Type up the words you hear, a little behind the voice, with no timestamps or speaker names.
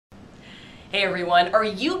Hey everyone, are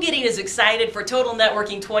you getting as excited for Total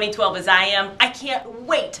Networking 2012 as I am? I can't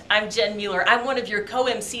wait! I'm Jen Mueller. I'm one of your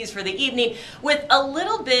co-MCs for the evening with a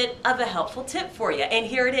little bit of a helpful tip for you. And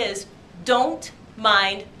here it is. Don't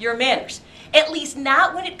mind your manners. At least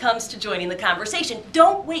not when it comes to joining the conversation.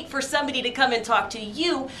 Don't wait for somebody to come and talk to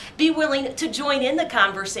you. Be willing to join in the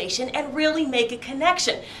conversation and really make a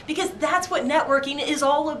connection, because that's what networking is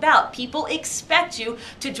all about. People expect you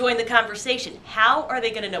to join the conversation. How are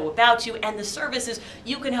they going to know about you and the services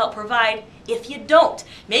you can help provide if you don't?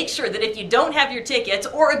 Make sure that if you don't have your tickets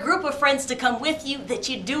or a group of friends to come with you, that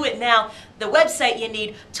you do it now. The website you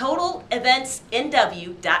need,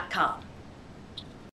 totalevents.nw.com.